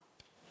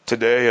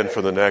Today and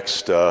for the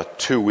next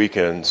 2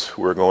 weekends,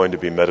 we're going to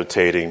be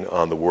meditating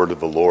on the word of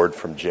the Lord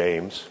from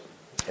James.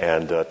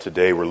 And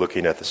today we're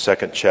looking at the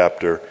second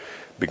chapter,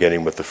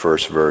 beginning with the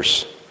first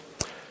verse.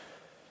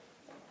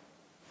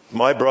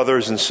 My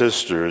brothers and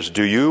sisters,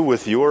 do you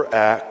with your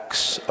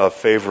acts of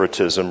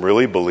favoritism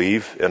really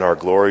believe in our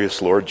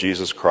glorious Lord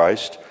Jesus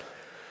Christ?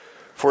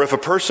 For if a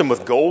person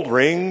with gold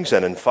rings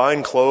and in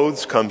fine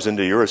clothes comes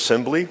into your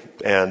assembly,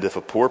 and if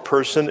a poor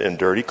person in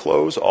dirty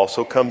clothes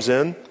also comes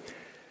in,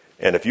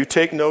 and if you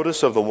take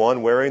notice of the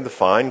one wearing the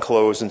fine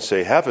clothes and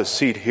say, "Have a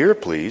seat here,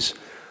 please,"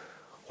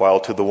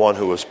 while to the one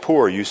who is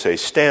poor you say,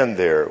 "Stand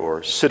there,"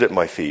 or "Sit at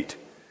my feet,"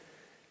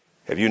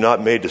 have you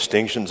not made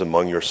distinctions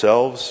among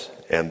yourselves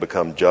and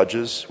become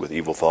judges with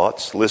evil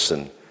thoughts?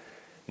 Listen,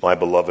 my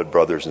beloved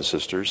brothers and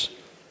sisters,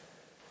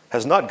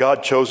 has not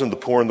God chosen the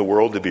poor in the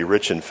world to be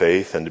rich in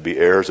faith and to be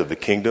heirs of the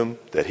kingdom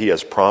that he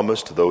has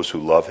promised to those who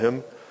love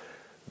him?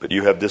 But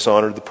you have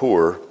dishonored the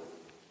poor.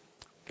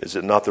 Is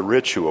it not the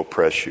rich who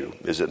oppress you?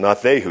 Is it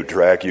not they who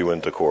drag you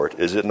into court?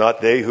 Is it not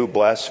they who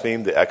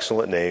blaspheme the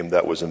excellent name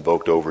that was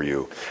invoked over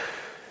you?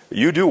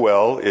 You do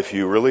well if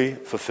you really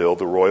fulfill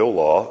the royal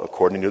law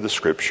according to the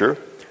scripture.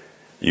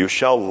 You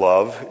shall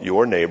love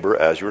your neighbor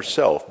as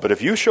yourself. But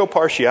if you show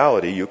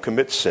partiality, you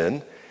commit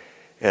sin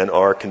and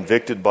are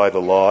convicted by the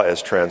law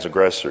as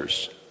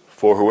transgressors.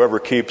 For whoever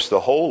keeps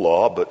the whole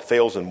law but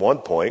fails in one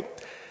point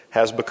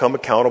has become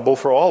accountable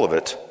for all of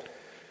it.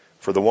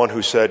 For the one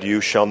who said, "You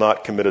shall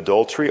not commit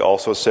adultery,"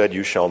 also said,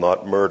 "You shall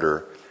not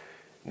murder."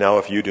 Now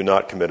if you do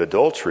not commit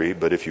adultery,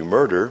 but if you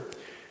murder,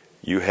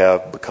 you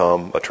have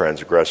become a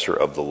transgressor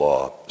of the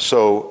law.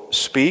 So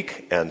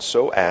speak and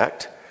so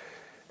act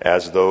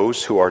as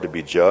those who are to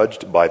be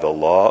judged by the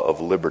law of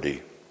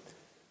liberty.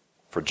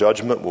 For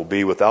judgment will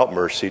be without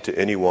mercy to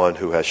anyone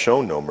who has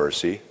shown no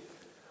mercy.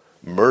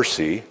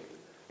 Mercy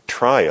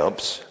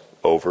triumphs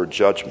over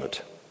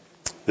judgment.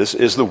 This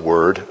is the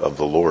word of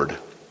the Lord.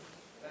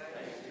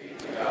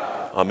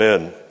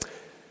 Amen. I'm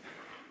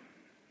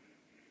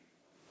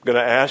going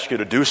to ask you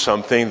to do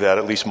something that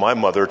at least my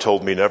mother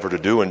told me never to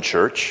do in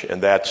church, and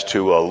that's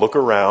to look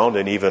around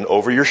and even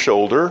over your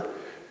shoulder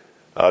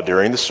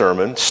during the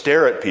sermon,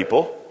 stare at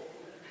people.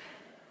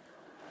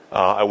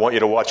 I want you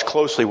to watch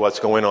closely what's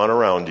going on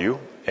around you,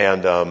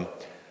 and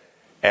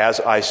as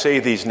I say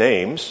these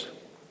names,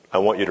 I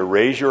want you to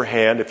raise your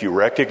hand if you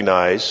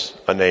recognize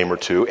a name or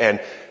two, and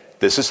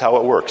this is how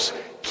it works.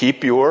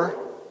 Keep your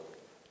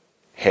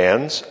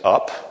hands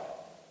up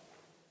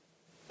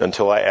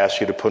until I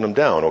ask you to put them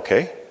down,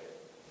 okay?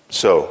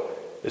 So,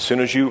 as soon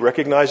as you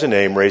recognize a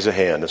name, raise a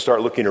hand and start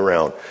looking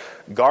around.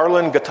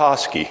 Garland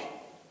Gatoski,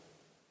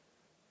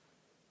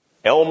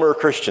 Elmer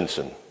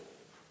Christensen,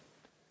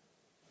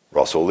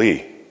 Russell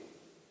Lee,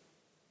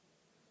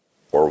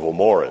 Orville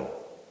Morin,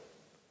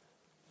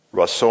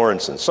 Russ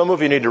Sorensen. Some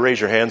of you need to raise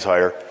your hands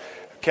higher.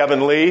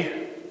 Kevin Lee,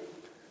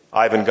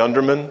 Ivan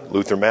Gunderman,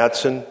 Luther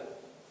Madsen,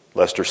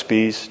 Lester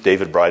Spees,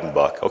 David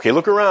Breidenbach. Okay,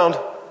 look around.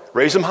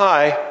 Raise them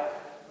high.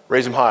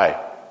 Raise them high.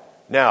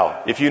 Now,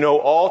 if you know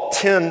all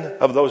 10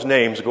 of those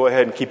names, go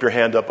ahead and keep your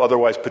hand up.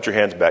 Otherwise, put your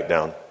hands back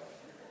down.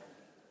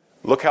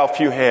 Look how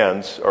few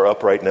hands are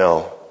up right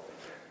now.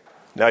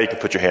 Now you can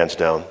put your hands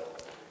down.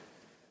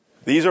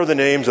 These are the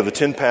names of the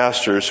 10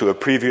 pastors who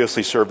have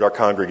previously served our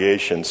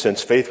congregation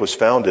since Faith was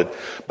founded.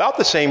 About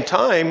the same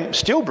time,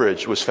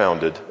 Steelbridge was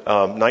founded,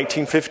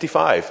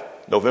 1955,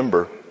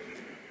 November.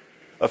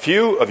 A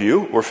few of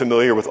you were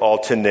familiar with all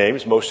 10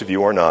 names. Most of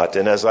you are not.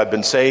 And as I've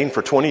been saying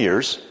for 20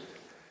 years,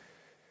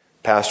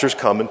 pastors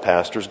come and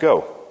pastors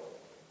go.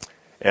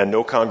 And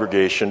no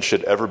congregation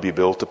should ever be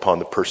built upon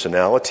the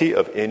personality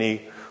of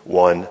any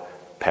one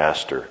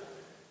pastor.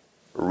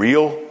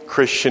 Real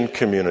Christian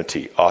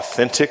community,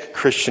 authentic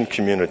Christian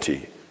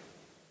community,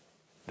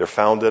 they're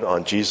founded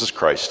on Jesus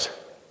Christ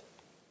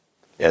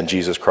and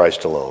Jesus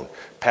Christ alone.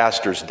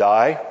 Pastors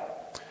die.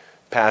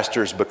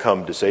 Pastors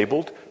become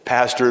disabled.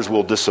 Pastors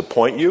will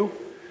disappoint you.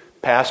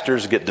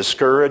 Pastors get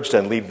discouraged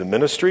and leave the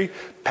ministry.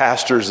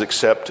 Pastors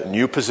accept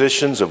new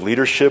positions of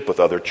leadership with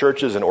other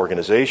churches and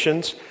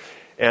organizations.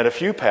 And a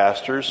few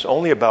pastors,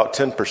 only about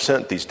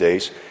 10% these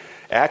days,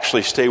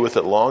 actually stay with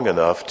it long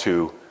enough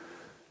to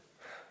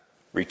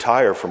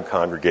retire from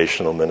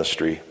congregational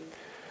ministry.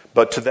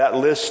 But to that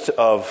list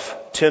of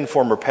 10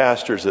 former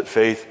pastors at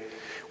Faith,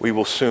 we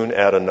will soon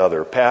add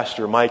another.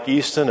 Pastor Mike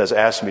Easton has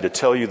asked me to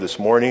tell you this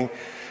morning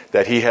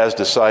that he has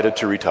decided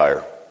to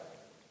retire.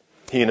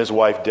 He and his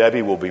wife,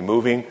 Debbie, will be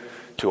moving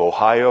to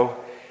Ohio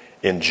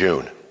in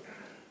June.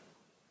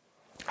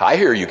 I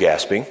hear you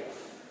gasping.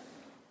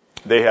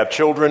 They have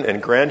children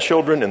and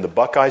grandchildren in the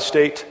Buckeye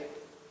State.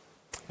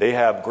 They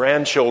have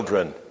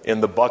grandchildren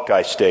in the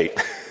Buckeye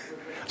State.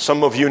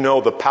 Some of you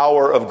know the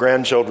power of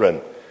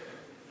grandchildren,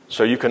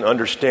 so you can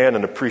understand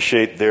and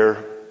appreciate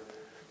their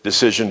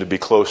decision to be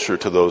closer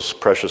to those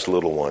precious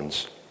little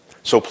ones.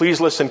 So please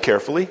listen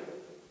carefully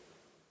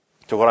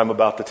to what I'm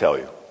about to tell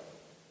you.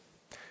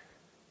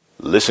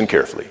 Listen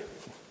carefully.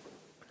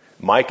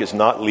 Mike is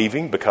not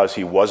leaving because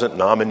he wasn't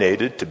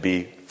nominated to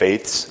be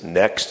Faith's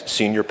next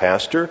senior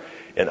pastor.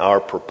 in our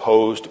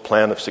proposed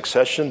plan of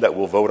succession that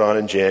we'll vote on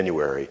in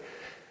January.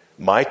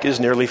 Mike is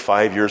nearly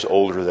 5 years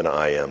older than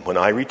I am. When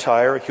I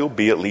retire, he'll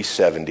be at least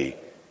 70.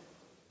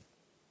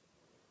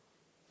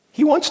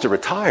 He wants to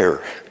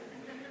retire.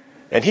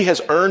 And he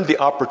has earned the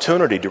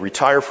opportunity to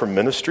retire from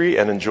ministry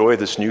and enjoy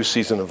this new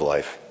season of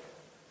life.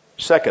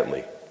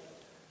 Secondly,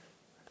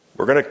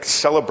 we're going to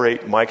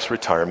celebrate Mike's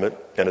retirement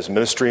and his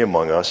ministry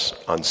among us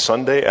on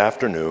Sunday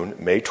afternoon,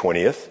 May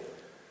 20th,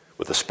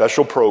 with a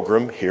special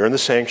program here in the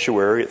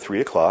sanctuary at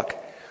 3 o'clock,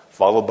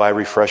 followed by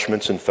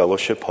refreshments in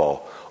Fellowship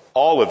Hall.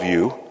 All of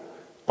you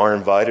are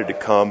invited to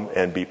come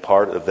and be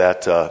part of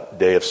that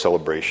day of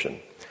celebration.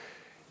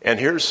 And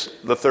here's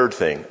the third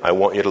thing I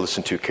want you to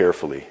listen to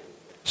carefully,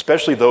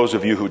 especially those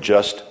of you who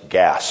just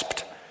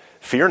gasped.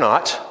 Fear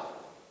not.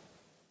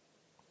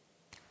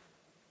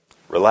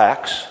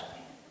 Relax.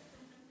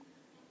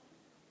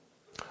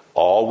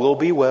 All will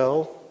be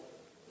well.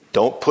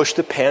 Don't push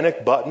the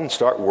panic button.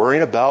 Start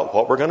worrying about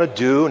what we're going to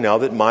do now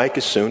that Mike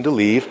is soon to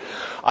leave.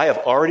 I have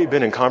already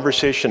been in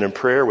conversation and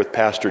prayer with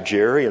Pastor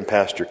Jerry and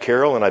Pastor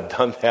Carol, and I've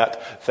done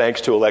that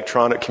thanks to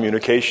electronic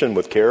communication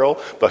with Carol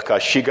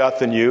because she got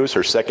the news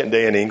her second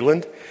day in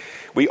England.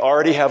 We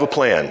already have a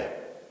plan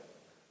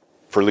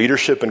for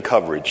leadership and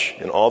coverage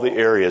in all the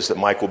areas that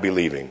Mike will be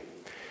leaving.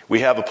 We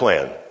have a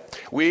plan.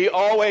 We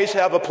always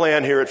have a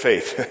plan here at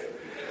Faith.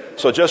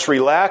 So just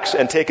relax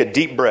and take a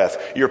deep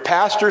breath. Your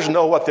pastors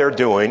know what they're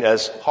doing,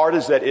 as hard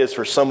as that is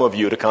for some of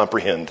you to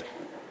comprehend.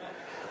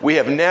 We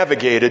have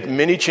navigated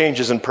many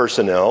changes in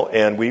personnel,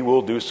 and we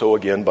will do so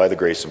again by the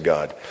grace of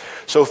God.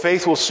 So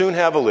Faith will soon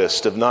have a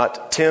list of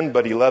not 10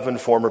 but 11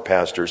 former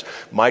pastors.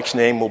 Mike's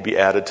name will be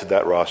added to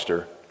that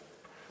roster.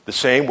 The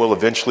same will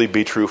eventually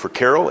be true for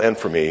Carol and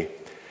for me.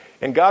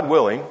 And God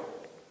willing,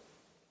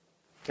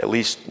 at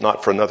least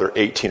not for another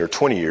 18 or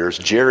 20 years,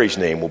 Jerry's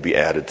name will be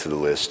added to the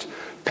list.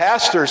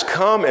 Pastors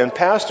come and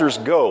pastors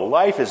go.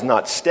 Life is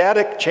not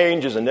static.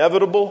 Change is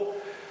inevitable.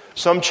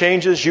 Some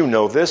changes, you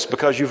know this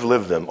because you've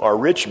lived them, are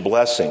rich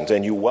blessings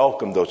and you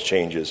welcome those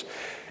changes.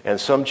 And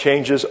some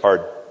changes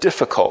are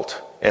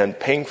difficult and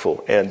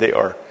painful and they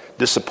are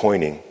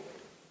disappointing.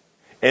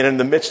 And in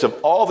the midst of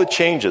all the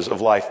changes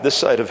of life this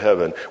side of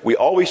heaven, we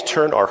always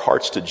turn our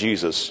hearts to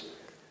Jesus.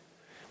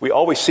 We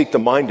always seek the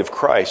mind of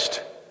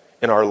Christ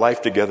in our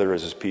life together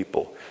as his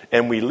people.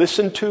 And we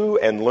listen to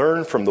and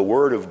learn from the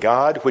Word of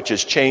God, which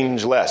is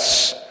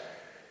changeless,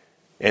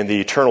 and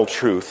the eternal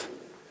truth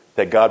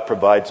that God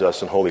provides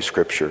us in Holy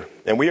Scripture.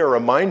 And we are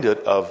reminded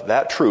of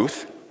that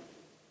truth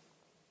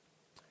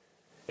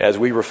as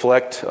we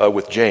reflect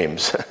with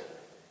James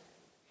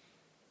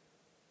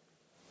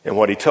and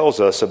what he tells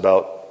us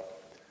about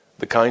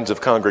the kinds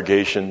of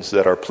congregations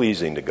that are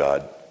pleasing to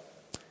God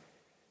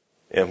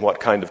and what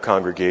kind of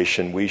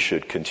congregation we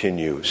should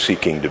continue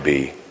seeking to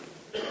be.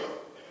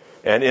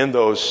 And in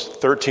those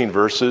 13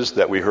 verses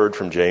that we heard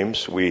from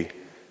James, we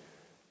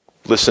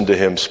listened to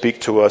him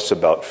speak to us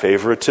about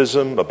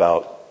favoritism,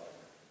 about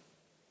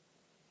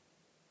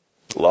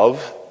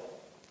love,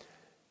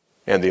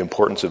 and the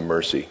importance of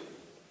mercy.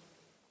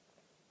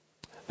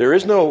 There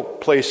is no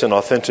place in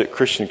authentic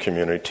Christian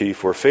community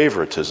for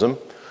favoritism,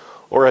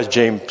 or as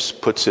James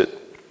puts it,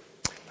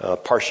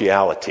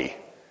 partiality.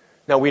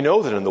 Now we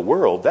know that in the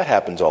world that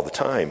happens all the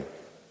time.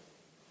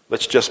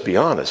 Let's just be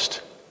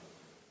honest.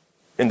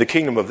 In the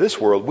kingdom of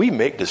this world, we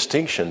make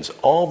distinctions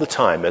all the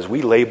time as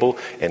we label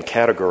and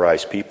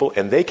categorize people,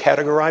 and they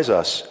categorize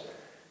us.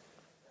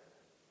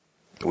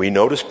 We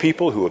notice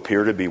people who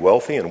appear to be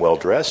wealthy and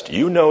well-dressed.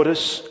 You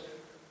notice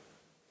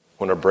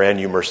when a brand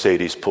new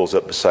Mercedes pulls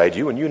up beside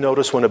you, and you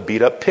notice when a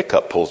beat-up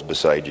pickup pulls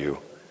beside you.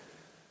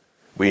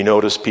 We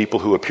notice people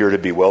who appear to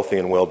be wealthy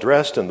and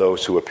well-dressed and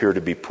those who appear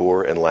to be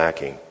poor and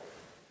lacking.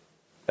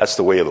 That's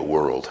the way of the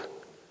world.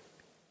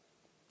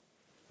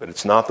 But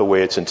it's not the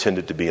way it's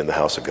intended to be in the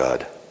house of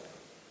God.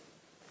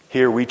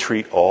 Here we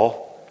treat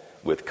all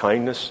with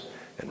kindness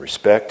and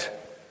respect,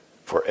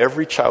 for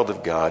every child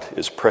of God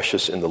is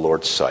precious in the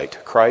Lord's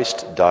sight.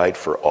 Christ died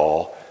for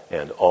all,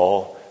 and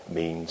all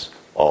means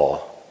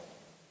all.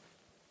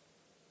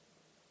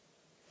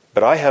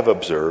 But I have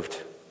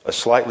observed a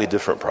slightly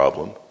different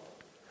problem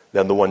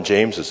than the one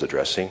James is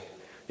addressing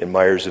in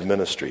my years of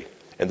ministry.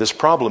 And this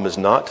problem is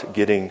not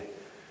getting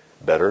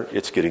better,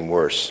 it's getting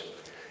worse.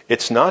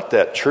 It's not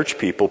that church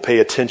people pay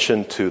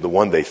attention to the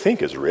one they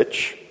think is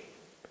rich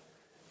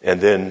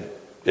and then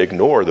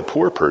ignore the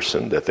poor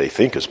person that they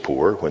think is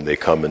poor when they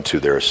come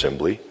into their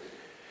assembly.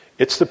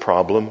 It's the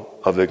problem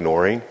of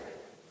ignoring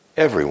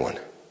everyone.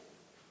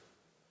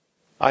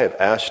 I have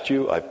asked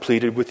you, I've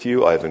pleaded with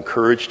you, I've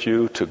encouraged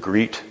you to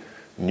greet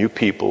new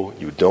people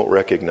you don't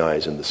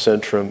recognize in the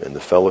Centrum, in the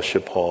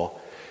Fellowship Hall,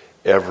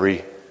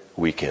 every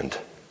weekend.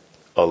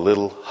 A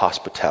little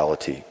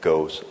hospitality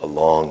goes a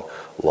long,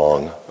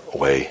 long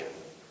way.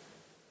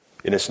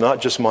 And it's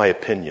not just my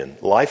opinion.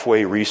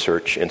 Lifeway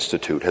Research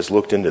Institute has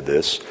looked into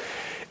this,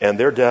 and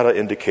their data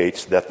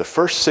indicates that the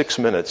first 6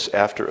 minutes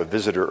after a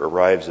visitor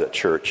arrives at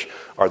church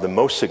are the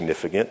most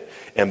significant.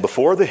 And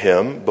before the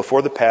hymn,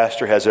 before the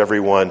pastor has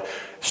everyone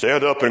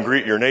stand up and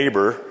greet your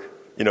neighbor,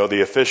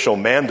 the official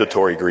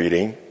mandatory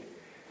greeting.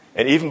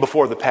 And even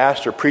before the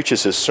pastor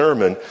preaches his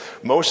sermon,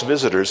 most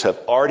visitors have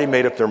already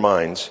made up their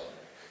minds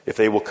if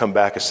they will come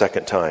back a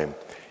second time.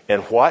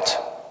 And what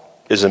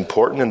is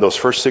important in those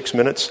first 6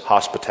 minutes?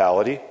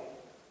 Hospitality.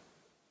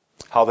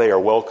 How they are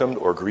welcomed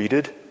or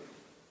greeted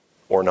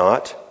or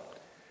not.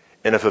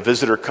 And if a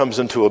visitor comes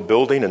into a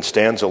building and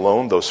stands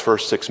alone those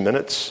first 6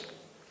 minutes,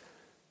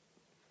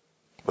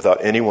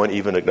 without anyone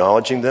even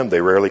acknowledging them, they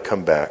rarely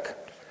come back.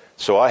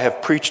 So I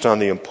have preached on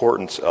the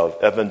importance of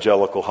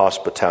evangelical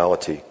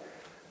hospitality.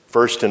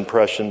 First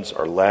impressions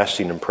are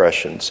lasting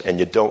impressions, and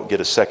you don't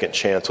get a second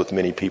chance with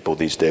many people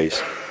these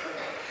days.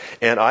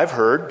 And I've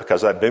heard,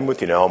 because I've been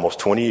with you now almost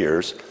 20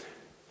 years,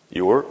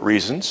 your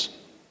reasons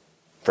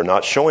for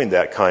not showing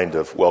that kind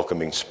of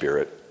welcoming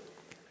spirit.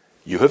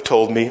 You have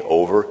told me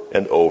over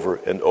and over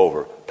and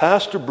over,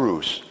 Pastor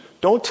Bruce,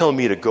 don't tell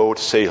me to go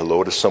to say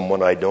hello to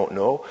someone I don't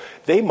know.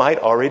 They might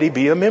already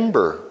be a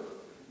member.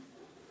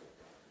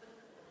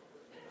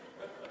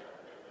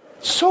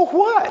 So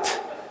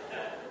what?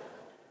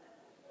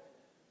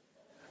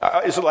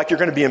 Is it like you're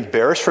going to be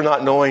embarrassed for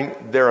not knowing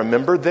they're a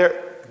member?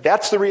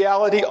 That's the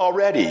reality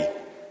already.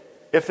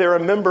 If they're a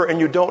member and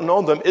you don't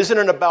know them, isn't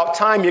it about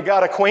time you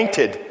got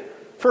acquainted?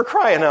 For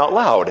crying out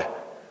loud.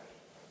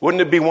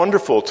 Wouldn't it be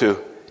wonderful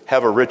to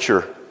have a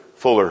richer,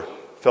 fuller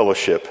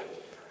fellowship?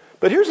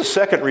 But here's a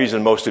second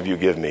reason most of you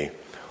give me.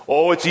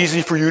 Oh, it's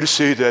easy for you to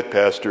say that,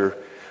 Pastor.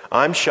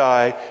 I'm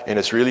shy, and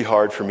it's really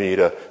hard for me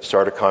to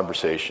start a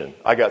conversation.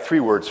 I got 3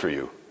 words for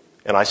you.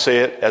 And I say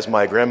it as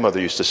my grandmother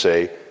used to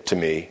say to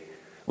me,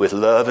 with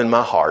love in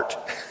my heart.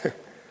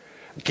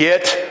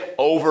 Get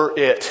over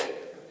it.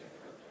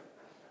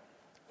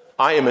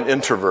 I am an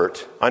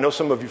introvert. I know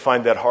some of you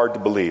find that hard to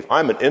believe.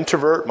 I'm an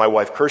introvert. My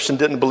wife Kirsten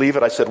didn't believe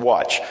it. I said,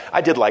 watch.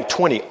 I did like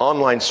 20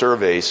 online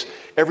surveys,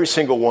 every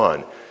single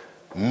one.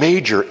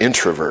 Major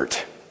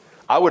introvert.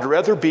 I would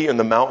rather be in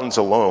the mountains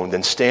alone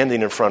than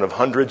standing in front of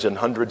hundreds and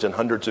hundreds and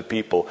hundreds of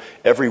people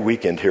every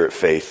weekend here at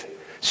Faith.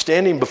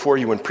 Standing before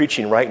you and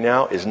preaching right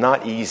now is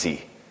not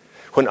easy.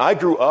 When I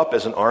grew up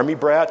as an Army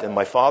brat and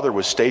my father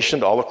was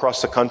stationed all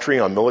across the country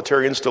on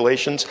military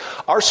installations,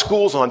 our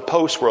schools on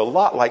post were a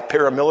lot like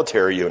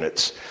paramilitary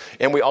units.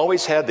 And we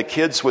always had the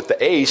kids with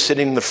the A's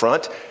sitting in the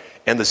front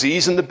and the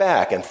Z's in the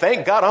back. And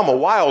thank God I'm a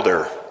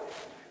Wilder.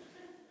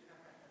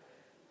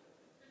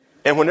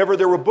 And whenever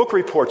there were book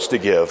reports to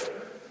give,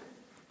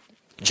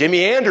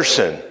 Jimmy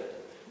Anderson,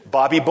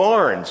 Bobby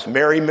Barnes,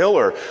 Mary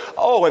Miller.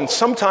 Oh, and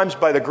sometimes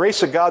by the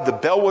grace of God, the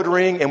bell would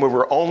ring and we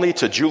were only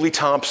to Julie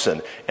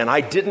Thompson. And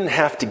I didn't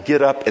have to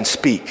get up and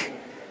speak.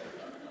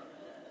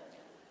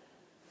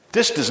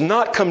 This does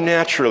not come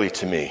naturally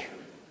to me.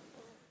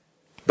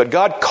 But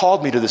God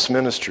called me to this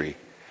ministry.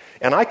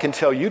 And I can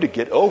tell you to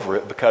get over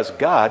it because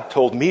God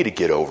told me to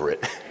get over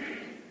it.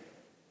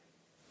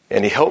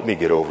 And He helped me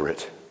get over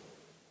it.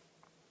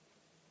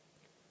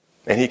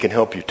 And He can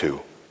help you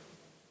too.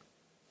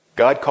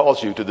 God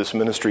calls you to this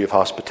ministry of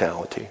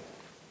hospitality.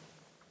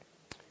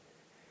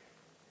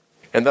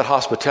 And that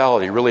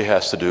hospitality really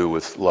has to do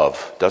with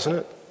love, doesn't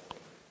it?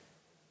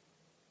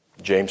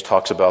 James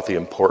talks about the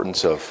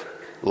importance of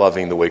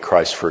loving the way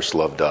Christ first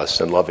loved us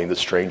and loving the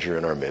stranger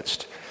in our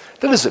midst.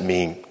 That doesn't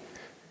mean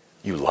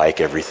you like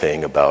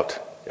everything about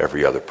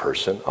every other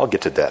person. I'll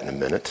get to that in a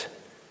minute.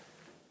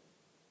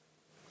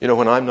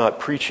 When I'm not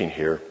preaching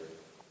here,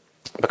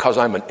 because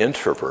I'm an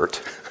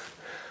introvert,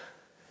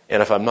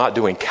 and if I'm not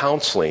doing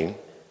counseling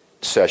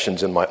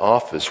sessions in my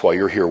office while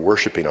you're here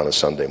worshiping on a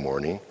Sunday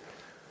morning,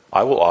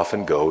 I will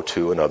often go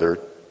to another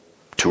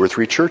 2 or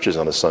 3 churches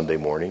on a Sunday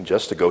morning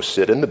just to go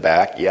sit in the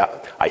back. Yeah,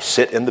 I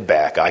sit in the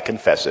back. I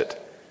confess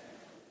it.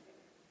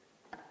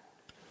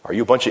 Are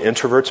you a bunch of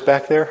introverts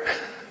back there?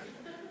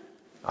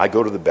 I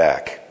go to the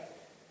back.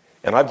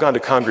 And I've gone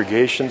to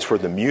congregations where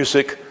the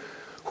music,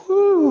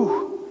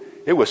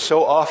 it was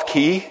so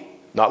off-key,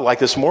 not like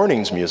this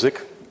morning's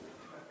music.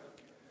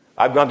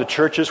 I've gone to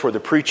churches where the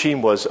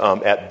preaching was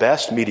at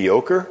best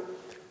mediocre.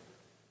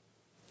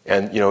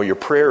 And, your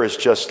prayer is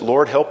just,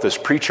 Lord, help this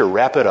preacher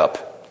wrap it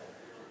up.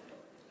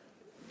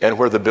 And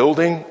where the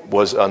building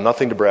was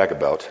nothing to brag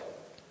about.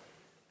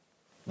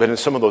 But in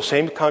some of those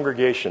same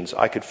congregations,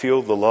 I could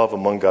feel the love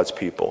among God's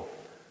people.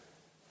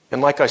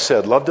 And like I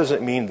said, love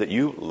doesn't mean that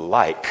you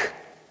like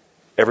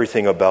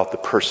everything about the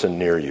person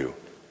near you.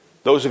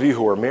 Those of you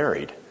who are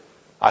married,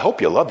 I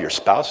hope you love your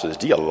spouses.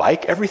 Do you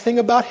like everything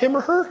about him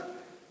or her?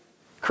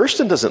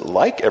 Kirsten doesn't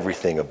like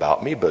everything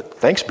about me, but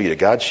thanks be to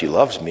God, she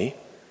loves me.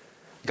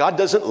 God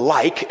doesn't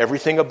like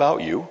everything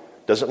about you,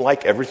 doesn't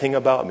like everything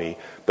about me,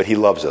 but He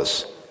loves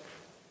us.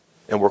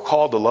 And we're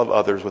called to love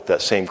others with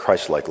that same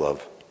Christ-like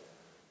love.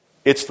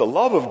 It's the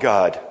love of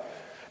God,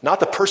 not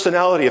the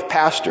personality of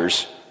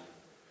pastors,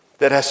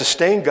 that has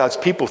sustained God's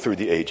people through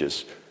the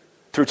ages,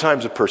 through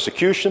times of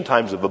persecution,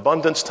 times of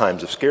abundance,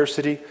 times of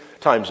scarcity,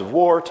 times of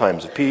war,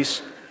 times of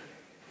peace.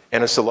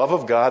 And it's the love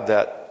of God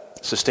that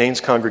sustains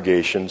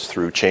congregations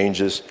through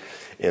changes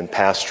in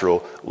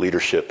pastoral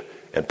leadership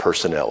and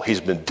personnel.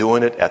 He's been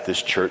doing it at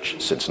this church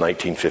since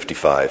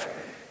 1955.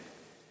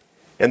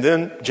 And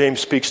then James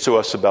speaks to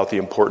us about the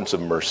importance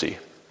of mercy.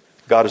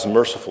 God is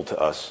merciful to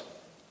us.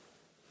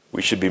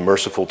 We should be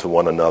merciful to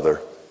one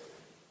another.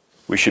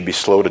 We should be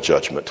slow to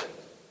judgment.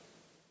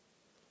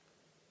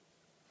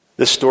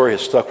 This story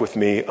has stuck with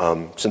me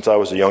since I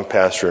was a young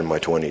pastor in my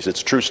 20s.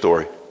 It's a true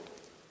story.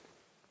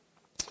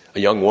 A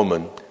young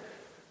woman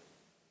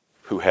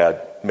who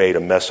had made a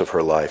mess of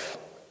her life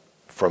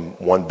from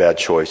one bad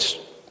choice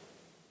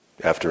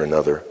after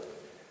another,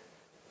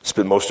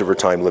 spent most of her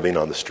time living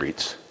on the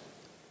streets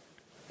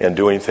and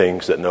doing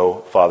things that no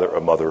father or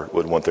mother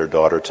would want their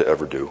daughter to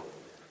ever do.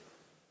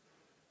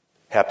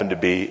 Happened to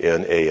be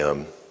in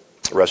a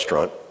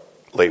restaurant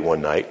late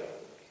one night.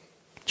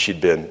 She'd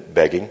been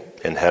begging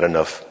and had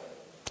enough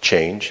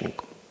change and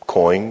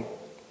coin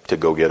to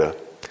go get a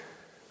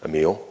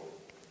meal.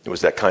 It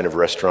was that kind of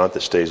restaurant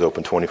that stays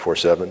open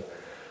 24/7.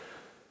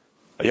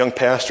 A young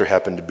pastor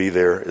happened to be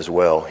there as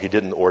well. He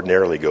didn't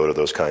ordinarily go to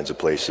those kinds of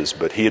places,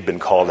 but he had been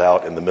called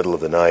out in the middle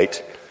of the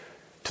night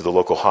to the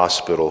local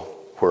hospital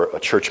where a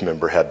church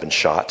member had been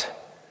shot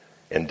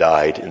and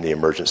died in the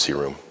emergency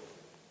room.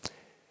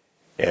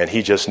 And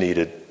he just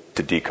needed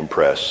to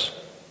decompress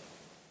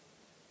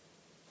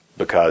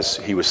because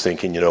he was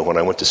thinking, when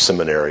I went to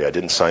seminary, I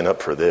didn't sign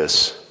up for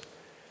this.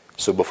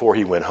 So before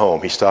he went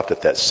home, he stopped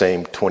at that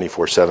same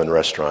 24/7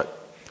 restaurant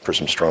for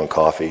some strong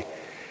coffee.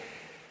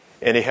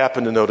 And he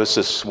happened to notice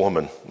this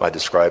woman I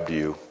described to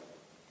you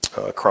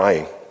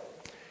crying.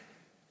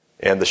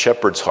 And the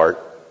shepherd's heart,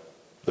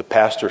 the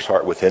pastor's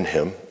heart within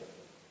him,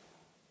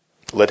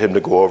 led him to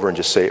go over and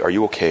just say, "Are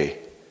you okay?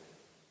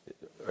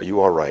 Are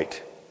you all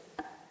right?"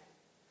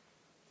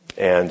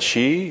 And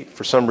she,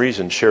 for some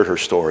reason, shared her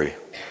story,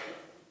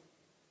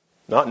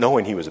 not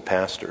knowing he was a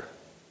pastor.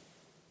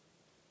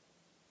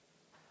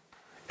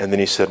 And then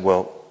he said,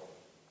 "Well,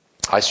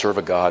 I serve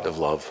a God of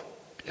love,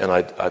 and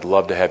I'd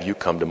love to have you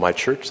come to my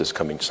church this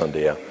coming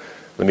Sunday.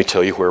 Let me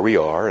tell you where we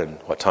are and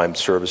what time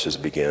services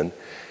begin."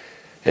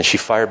 And she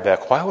fired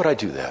back, "Why would I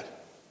do that?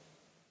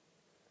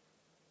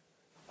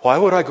 Why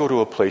would I go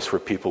to a place where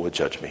people would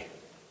judge me?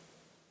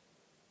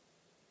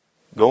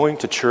 Going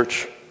to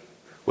church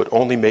would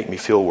only make me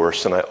feel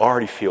worse, and I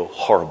already feel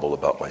horrible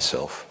about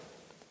myself."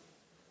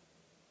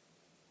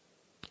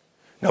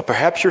 Now,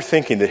 perhaps you're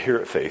thinking that here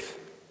at Faith,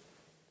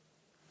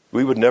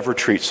 we would never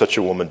treat such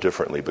a woman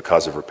differently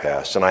because of her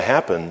past, and I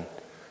happen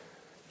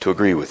to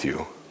agree with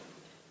you.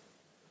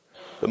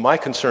 But my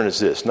concern is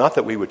this, not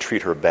that we would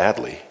treat her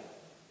badly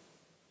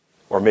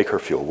or make her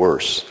feel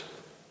worse,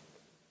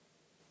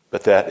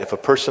 but that if a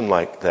person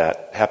like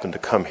that happened to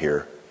come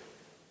here,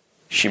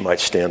 she might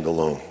stand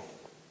alone.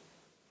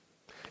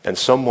 And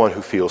someone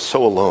who feels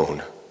so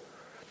alone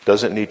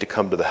doesn't need to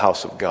come to the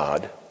house of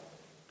God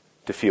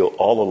to feel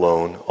all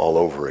alone all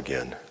over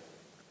again.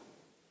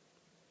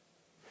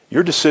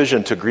 Your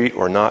decision to greet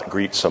or not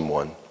greet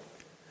someone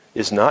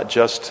is not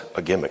just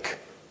a gimmick.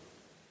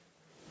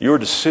 Your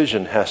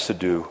decision has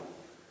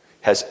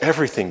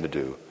everything to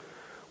do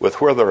with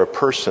whether a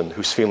person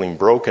who's feeling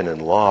broken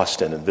and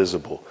lost and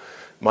invisible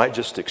might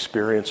just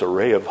experience a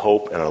ray of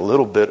hope and a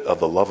little bit of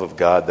the love of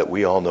God that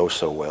we all know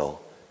so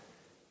well.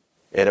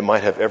 And it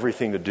might have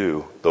everything to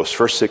do, those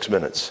first 6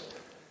 minutes,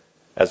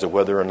 as to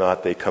whether or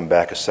not they come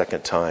back a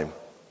second time.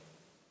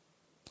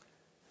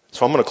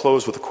 So I'm going to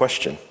close with a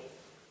question.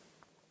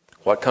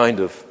 What kind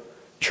of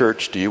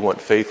church do you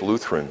want Faith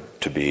Lutheran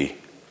to be?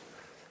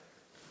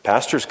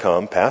 Pastors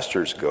come,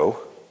 pastors go.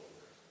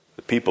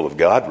 The people of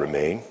God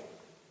remain.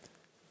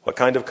 What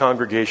kind of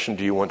congregation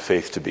do you want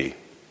Faith to be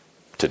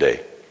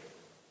today,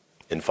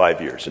 in 5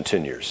 years, in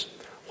 10 years?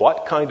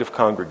 What kind of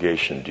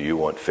congregation do you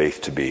want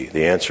Faith to be?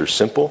 The answer is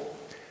simple,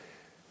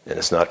 and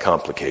it's not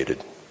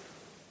complicated.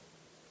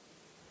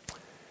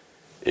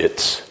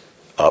 It's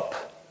up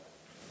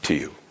to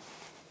you.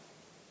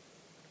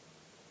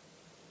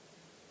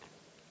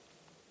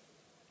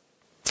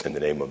 In the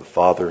name of the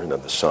Father, and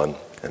of the Son,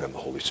 and of the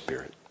Holy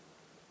Spirit.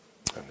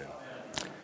 Amen.